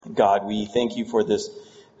God, we thank you for this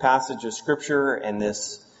passage of Scripture and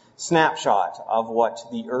this snapshot of what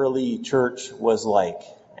the early church was like.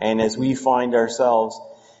 And as we find ourselves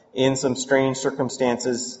in some strange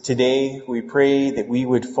circumstances today, we pray that we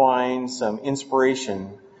would find some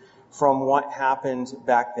inspiration from what happened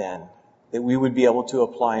back then, that we would be able to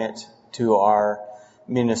apply it to our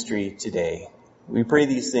ministry today. We pray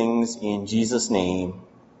these things in Jesus' name.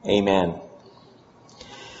 Amen.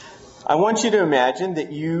 I want you to imagine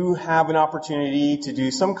that you have an opportunity to do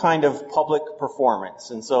some kind of public performance.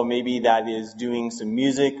 And so maybe that is doing some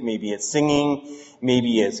music, maybe it's singing,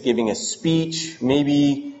 maybe it's giving a speech,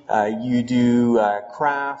 maybe you do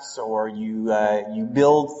crafts, or you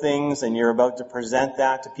build things and you're about to present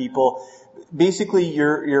that to people. Basically,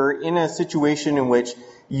 you're in a situation in which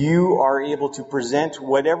you are able to present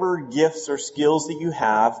whatever gifts or skills that you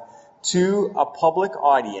have to a public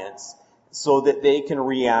audience so that they can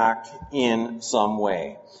react in some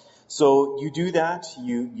way. So you do that,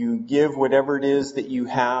 you give whatever it is that you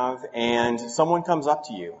have, and someone comes up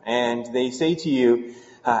to you and they say to you,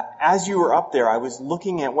 as you were up there, I was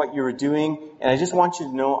looking at what you were doing, and I just want you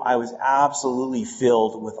to know I was absolutely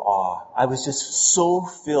filled with awe. I was just so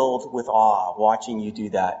filled with awe watching you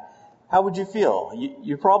do that. How would you feel?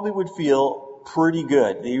 You probably would feel pretty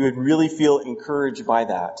good. You would really feel encouraged by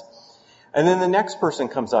that. And then the next person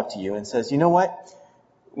comes up to you and says, you know what?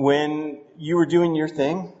 When you were doing your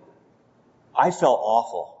thing, I felt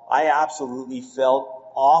awful. I absolutely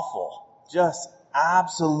felt awful. Just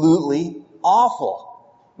absolutely awful.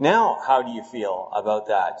 Now, how do you feel about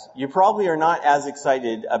that? You probably are not as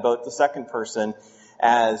excited about the second person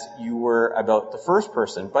as you were about the first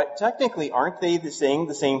person. But technically, aren't they saying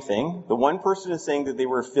the same thing? The one person is saying that they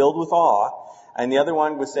were filled with awe, and the other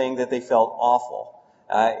one was saying that they felt awful.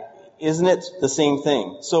 Isn't it the same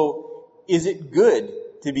thing? So, is it good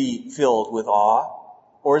to be filled with awe,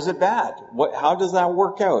 or is it bad? How does that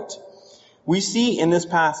work out? We see in this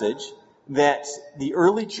passage that the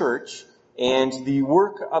early church and the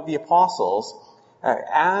work of the apostles,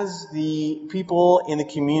 as the people in the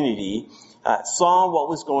community saw what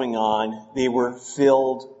was going on, they were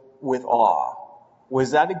filled with awe.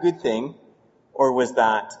 Was that a good thing, or was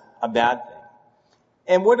that a bad thing?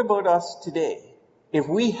 And what about us today? If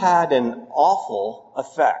we had an awful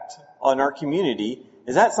effect on our community,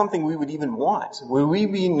 is that something we would even want? Would we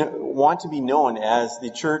want to be known as the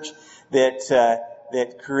church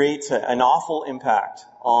that creates an awful impact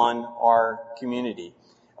on our community?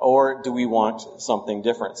 Or do we want something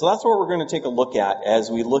different? So that's what we're going to take a look at as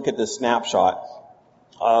we look at this snapshot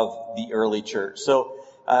of the early church. So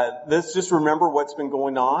let's just remember what's been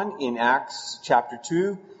going on in Acts chapter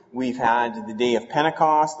 2. We've had the day of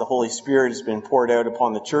Pentecost. The Holy Spirit has been poured out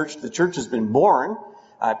upon the church. The church has been born.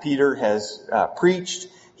 Peter has preached.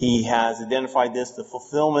 He has identified this, the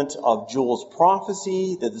fulfillment of Joel's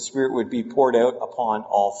prophecy, that the Spirit would be poured out upon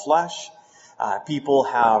all flesh. People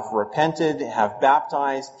have repented, have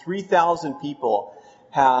baptized. 3,000 people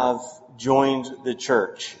have joined the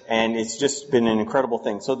church, and it's just been an incredible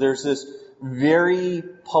thing. So there's this very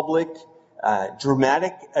public,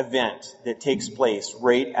 dramatic event that takes place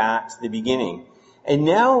right at the beginning. And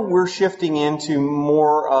now we're shifting into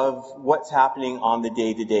more of what's happening on the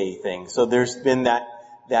day-to-day thing. So there's been that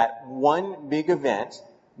one big event,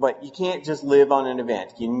 but you can't just live on an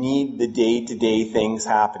event. You need the day-to-day things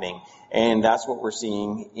happening. And that's what we're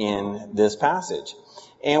seeing in this passage.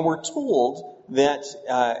 And we're told that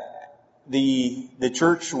the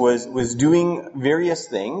church was doing various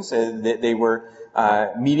things, that they were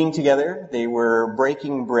meeting together, they were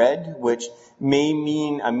breaking bread, which may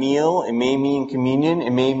mean a meal, it may mean communion,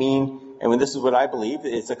 it may mean, and this is what I believe,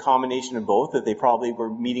 it's a combination of both, that they probably were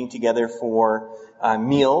meeting together for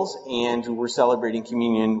meals and were celebrating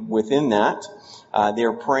communion within that.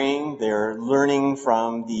 They're praying, they're learning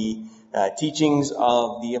from the teachings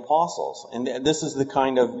of the apostles. And this is the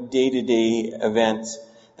kind of day-to-day events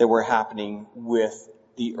that were happening with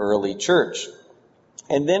the early church.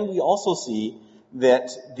 And then we also see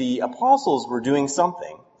that the apostles were doing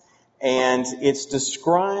something, and it's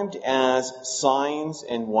described as signs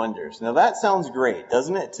and wonders. Now that sounds great,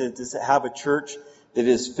 doesn't it? To have a church that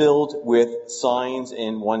is filled with signs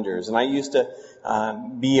and wonders. And I used to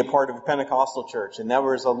be a part of a Pentecostal church, and there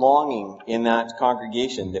was a longing in that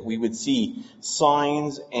congregation that we would see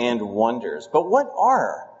signs and wonders. But what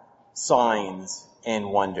are signs and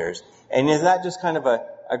wonders? And is that just kind of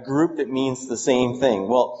a group that means the same thing?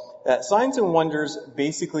 Well, signs and wonders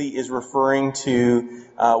basically is referring to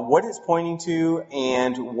what it's pointing to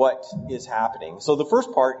and what is happening. So the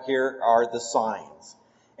first part here are the signs.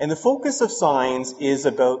 And the focus of signs is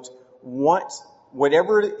about what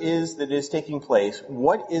whatever it is that is taking place,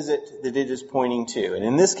 what is it that it is pointing to? And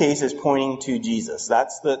in this case, it's pointing to Jesus.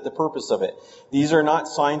 That's the purpose of it. These are not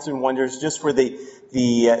signs and wonders just for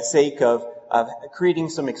the sake of creating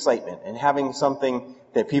some excitement and having something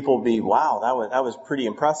that people will be, wow, that was pretty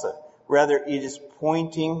impressive. Rather, it is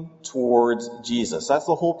pointing towards Jesus. That's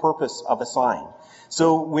the whole purpose of a sign.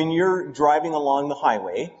 So when you're driving along the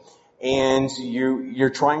highway and you're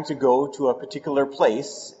trying to go to a particular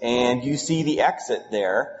place and you see the exit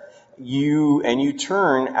there, you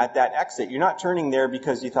turn at that exit. You're not turning there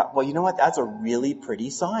because you thought, well, you know what? That's a really pretty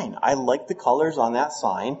sign. I like the colors on that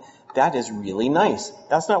sign. That is really nice.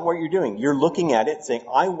 That's not what you're doing. You're looking at it saying,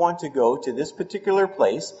 I want to go to this particular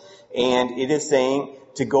place, and it is saying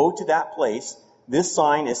to go to that place. This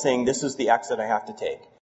sign is saying this is the exit I have to take.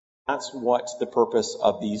 That's what the purpose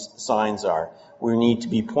of these signs are. We need to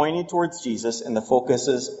be pointing towards Jesus, and the focus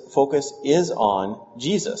is on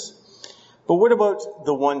Jesus. But what about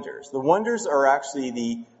the wonders? The wonders are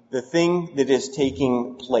actually the thing that is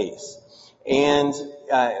taking place. And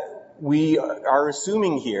we are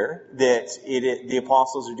assuming here that the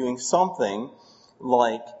apostles are doing something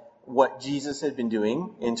like what Jesus had been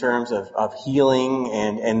doing in terms of healing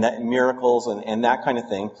and that miracles and that kind of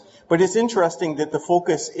thing. But it's interesting that the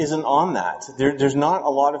focus isn't on that. There's not a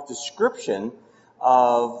lot of description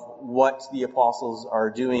of what the apostles are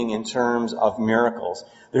doing in terms of miracles.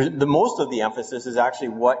 The most of the emphasis is actually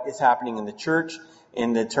what is happening in the church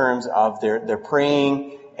in the terms of their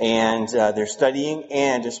praying and their studying,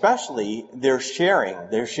 and especially their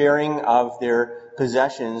sharing of their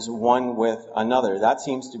possessions one with another. That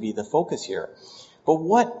seems to be the focus here. But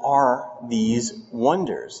what are these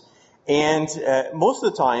wonders? And most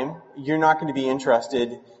of the time, you're not going to be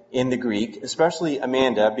interested in the Greek, especially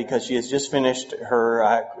Amanda, because she has just finished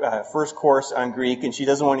her first course on Greek, and she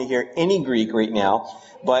doesn't want to hear any Greek right now.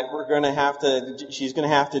 But she's going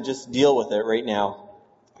to have to just deal with it right now,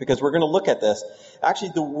 because we're going to look at this.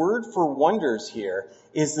 Actually, the word for wonders here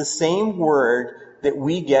is the same word that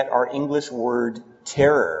we get our English word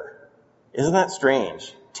terror. Isn't that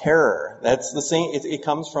strange? Terror. That's the same. It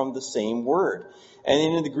comes from the same word. And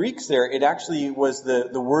in the Greeks there, it actually was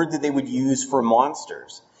the word that they would use for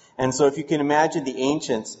monsters. And so if you can imagine the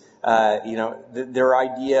ancients, their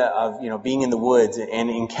idea of, being in the woods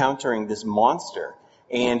and encountering this monster,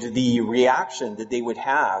 and the reaction that they would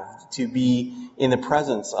have to be in the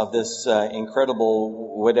presence of this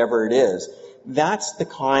incredible whatever it is. That's the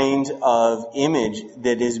kind of image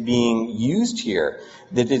that is being used here.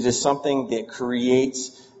 That it is something that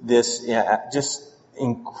creates this, you have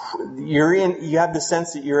the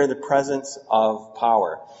sense that you're in the presence of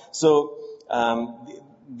power. So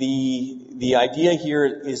the idea here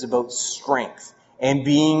is about strength and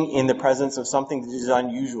being in the presence of something that is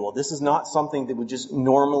unusual. This is not something that would just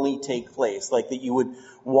normally take place, like that you would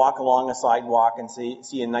walk along a sidewalk and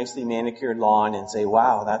see a nicely manicured lawn and say,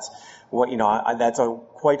 wow, that's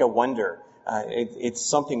quite a wonder. It's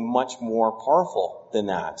something much more powerful than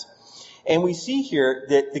that. And we see here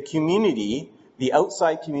that the community, the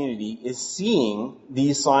outside community, is seeing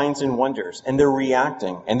these signs and wonders, and they're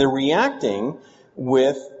reacting. And they're reacting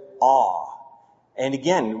with awe. And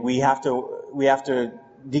again, we have to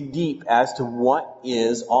dig deep as to what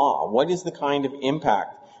is awe. What is the kind of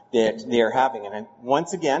impact that they are having? And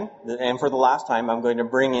once again, and for the last time, I'm going to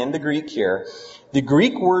bring in the Greek here. The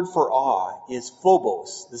Greek word for awe is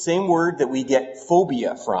phobos, the same word that we get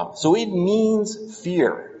phobia from. So it means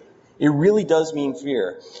fear. It really does mean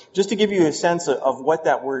fear. Just to give you a sense of what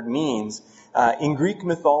that word means, in Greek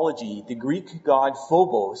mythology, the Greek god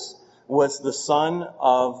Phobos was the son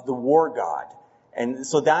of the war god. And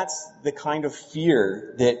so that's the kind of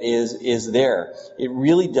fear that is there. It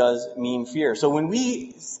really does mean fear. So when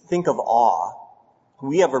we think of awe,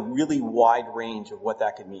 we have a really wide range of what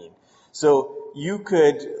that could mean. So you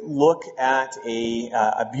could look at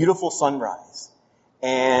a beautiful sunrise,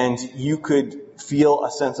 and you could feel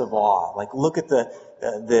a sense of awe. Like, look at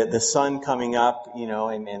the sun coming up,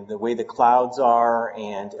 and the way the clouds are,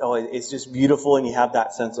 and it's just beautiful, and you have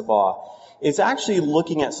that sense of awe. It's actually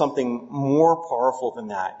looking at something more powerful than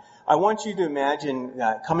that. I want you to imagine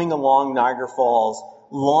coming along Niagara Falls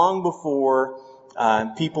long before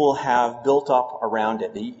people have built up around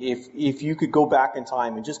it. If you could go back in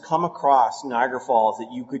time and just come across Niagara Falls,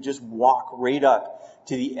 that you could just walk right up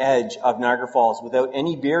to the edge of Niagara Falls without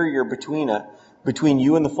any barrier between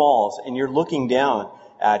you and the falls, and you're looking down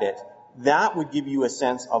at it, that would give you a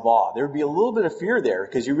sense of awe. There would be a little bit of fear there,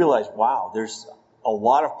 because you realize, wow, there's a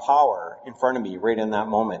lot of power in front of me right in that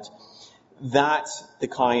moment. That's the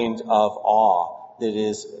kind of awe that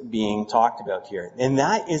is being talked about here. And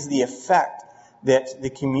that is the effect that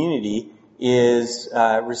the community is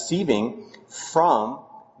receiving from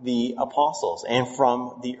the apostles and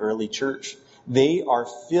from the early church. They are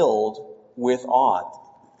filled with awe.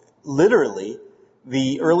 Literally,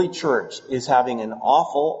 the early church is having an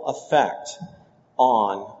awful effect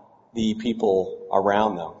on the people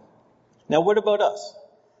around them. Now, what about us?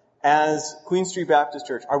 As Queen Street Baptist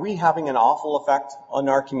Church, are we having an awful effect on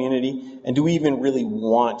our community? And do we even really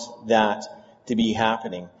want that to be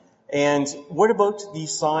happening? And what about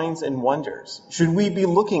these signs and wonders? Should we be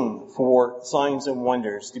looking for signs and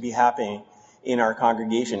wonders to be happening in our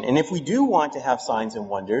congregation? And if we do want to have signs and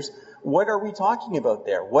wonders, what are we talking about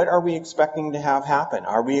there? What are we expecting to have happen?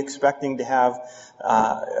 Are we expecting to have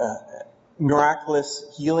miraculous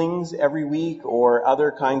healings every week or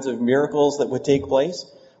other kinds of miracles that would take place?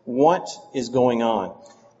 What is going on?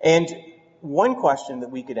 And one question that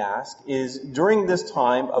we could ask is, during this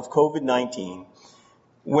time of COVID-19,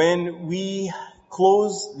 when we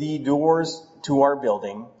closed the doors to our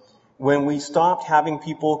building, when we stopped having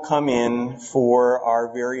people come in for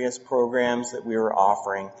our various programs that we were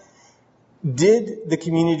offering, did the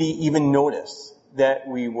community even notice that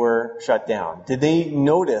we were shut down? Did they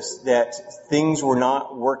notice that things were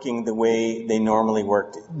not working the way they normally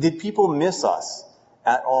worked? Did people miss us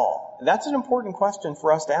at all? That's an important question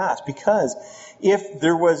for us to ask, because if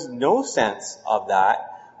there was no sense of that,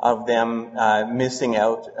 of them missing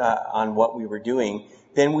out on what we were doing,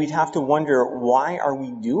 then we'd have to wonder, why are we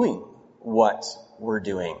doing what we're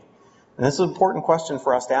doing? And this is an important question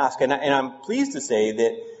for us to ask. And I'm pleased to say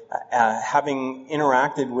that having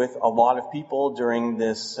interacted with a lot of people during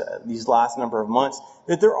these last number of months,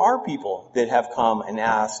 that there are people that have come and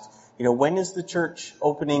asked, when is the church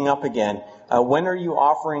opening up again? When are you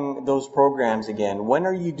offering those programs again? When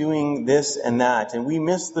are you doing this and that? And we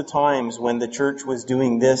missed the times when the church was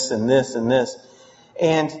doing this and this and this.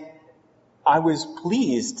 And I was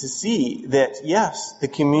pleased to see that, yes, the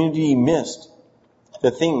community missed the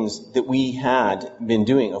things that we had been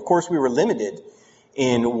doing. Of course, we were limited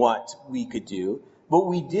in what we could do, but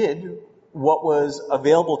we did what was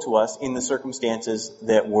available to us in the circumstances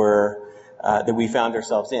that we found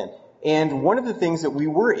ourselves in. And one of the things that we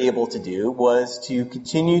were able to do was to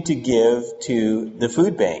continue to give to the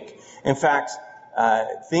food bank. In fact,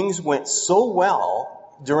 things went so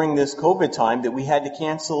well during this COVID time that we had to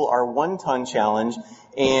cancel our 1-ton challenge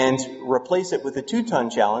and replace it with a 2-ton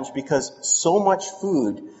challenge, because so much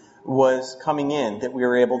food was coming in that we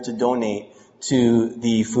were able to donate to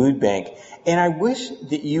the food bank. And I wish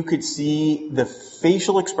that you could see the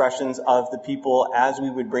facial expressions of the people as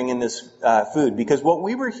we would bring in this food, because what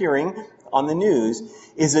we were hearing on the news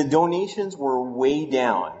is that donations were way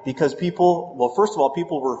down because first of all,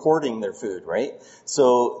 people were hoarding their food, right?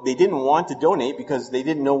 So they didn't want to donate because they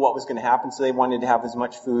didn't know what was going to happen, so they wanted to have as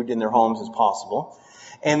much food in their homes as possible.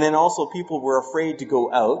 And then also people were afraid to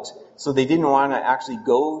go out, so they didn't want to actually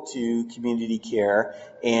go to community care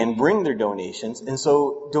and bring their donations. And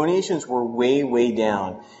so donations were way, way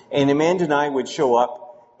down. And Amanda and I would show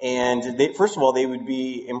up, and first of all, they would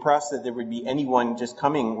be impressed that there would be anyone just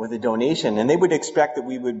coming with a donation. And they would expect that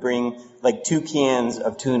we would bring like 2 cans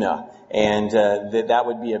of tuna, and that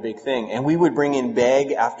would be a big thing. And we would bring in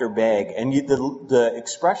bag after bag. And the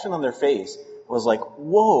expression on their face was like,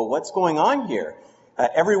 whoa, what's going on here?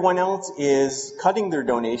 Everyone else is cutting their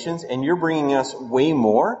donations, and you're bringing us way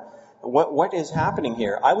more. What is happening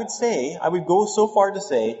here? I would go so far to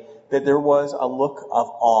say that there was a look of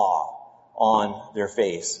awe on their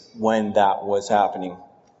face when that was happening,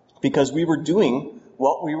 because we were doing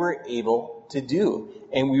what we were able to do,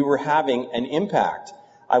 and we were having an impact.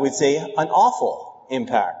 I would say an awful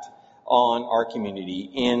impact on our community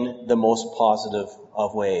in the most positive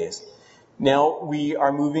of ways. Now we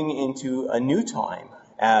are moving into a new time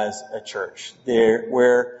as a church,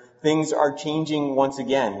 where things are changing once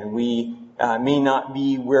again. We may not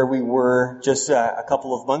be where we were just a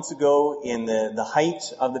couple of months ago in the height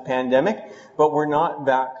of the pandemic, but we're not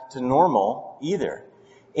back to normal either.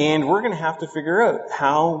 And we're going to have to figure out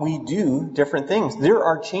how we do different things. There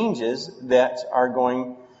are changes that are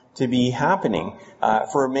going to be happening.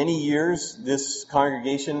 For many years, this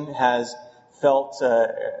congregation has felt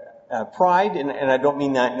pride, and I don't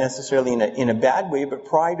mean that necessarily in a bad way, but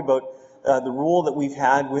pride about the rule that we've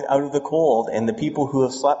had with Out of the Cold and the people who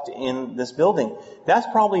have slept in this building. That's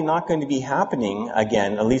probably not going to be happening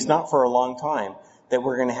again, at least not for a long time, that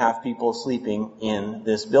we're going to have people sleeping in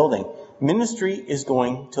this building. Ministry is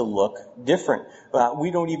going to look different.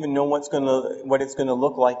 We don't even know what it's going to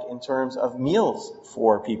look like in terms of meals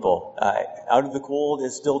for people. Out of the Cold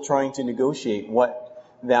is still trying to negotiate what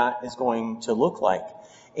that is going to look like.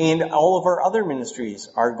 And all of our other ministries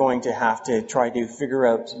are going to have to try to figure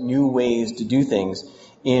out new ways to do things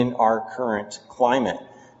in our current climate.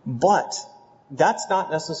 But that's not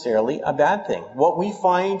necessarily a bad thing. What we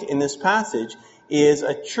find in this passage is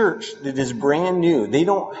a church that is brand new. They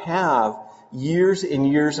don't have years and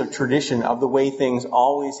years of tradition of the way things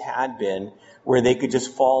always had been, where they could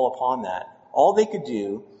just fall upon that. All they could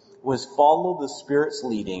do was follow the Spirit's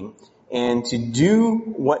leading and to do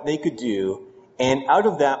what they could do, and out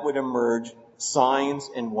of that would emerge signs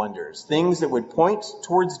and wonders, things that would point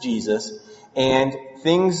towards Jesus and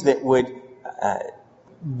things that would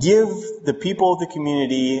give the people of the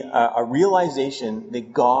community a realization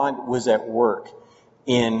that God was at work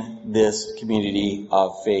in this community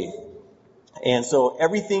of faith. And so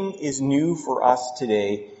everything is new for us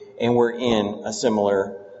today, and we're in a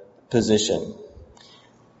similar position.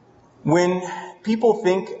 When people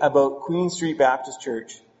think about Queen Street Baptist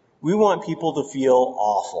Church, we want people to feel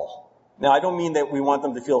awful. Now, I don't mean that we want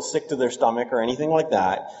them to feel sick to their stomach or anything like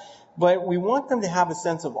that, but we want them to have a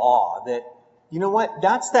sense of awe that, you know what,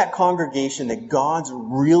 that's that congregation that God's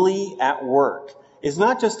really at work. It's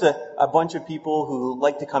not just a bunch of people who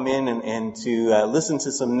like to come in and to listen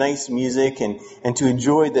to some nice music and to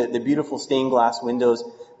enjoy the beautiful stained glass windows,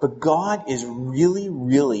 but God is really,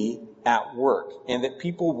 really at work, and that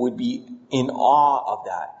people would be in awe of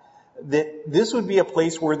that. That this would be a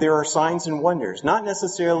place where there are signs and wonders, not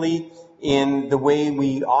necessarily in the way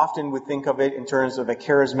we often would think of it in terms of a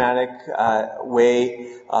charismatic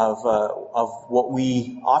way of what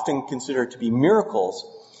we often consider to be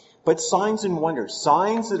miracles, but signs and wonders,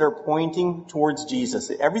 signs that are pointing towards Jesus.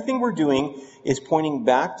 That everything we're doing is pointing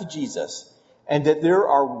back to Jesus, and that there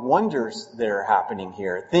are wonders that are happening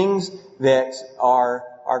here, things that are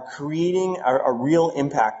creating a real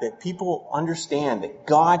impact, that people understand that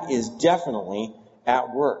God is definitely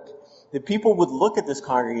at work. That people would look at this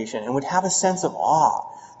congregation and would have a sense of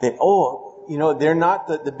awe that, they're not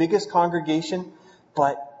the biggest congregation,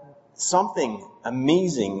 but something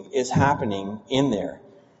amazing is happening in there.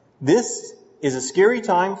 This is a scary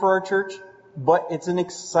time for our church, but it's an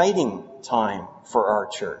exciting time for our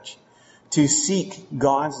church to seek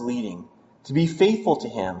God's leading, to be faithful to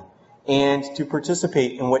Him, and to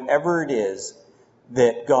participate in whatever it is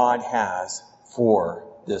that God has for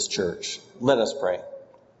this church. Let us pray.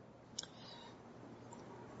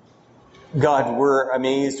 God, we're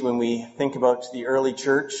amazed when we think about the early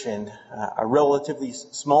church and a relatively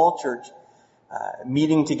small church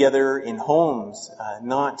meeting together in homes,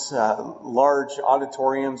 not large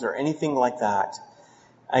auditoriums or anything like that.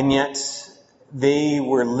 And yet they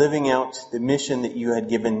were living out the mission that you had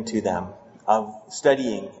given to them of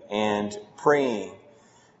studying and praying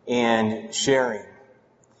and sharing.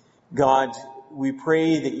 God, we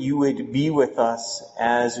pray that you would be with us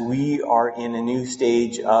as we are in a new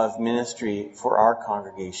stage of ministry for our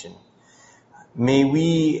congregation. May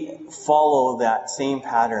we follow that same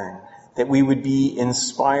pattern, that we would be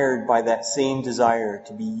inspired by that same desire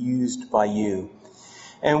to be used by you.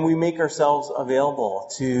 And we make ourselves available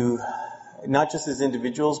to, not just as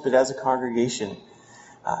individuals, but as a congregation,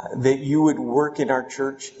 that you would work in our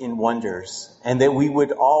church in wonders, and that we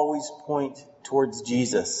would always point towards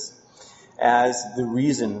Jesus as the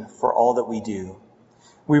reason for all that we do.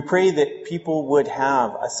 We pray that people would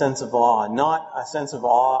have a sense of awe, not a sense of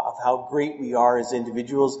awe of how great we are as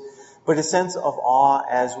individuals, but a sense of awe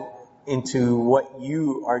as into what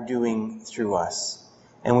you are doing through us.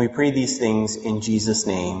 And we pray these things in Jesus'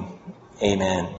 name. Amen.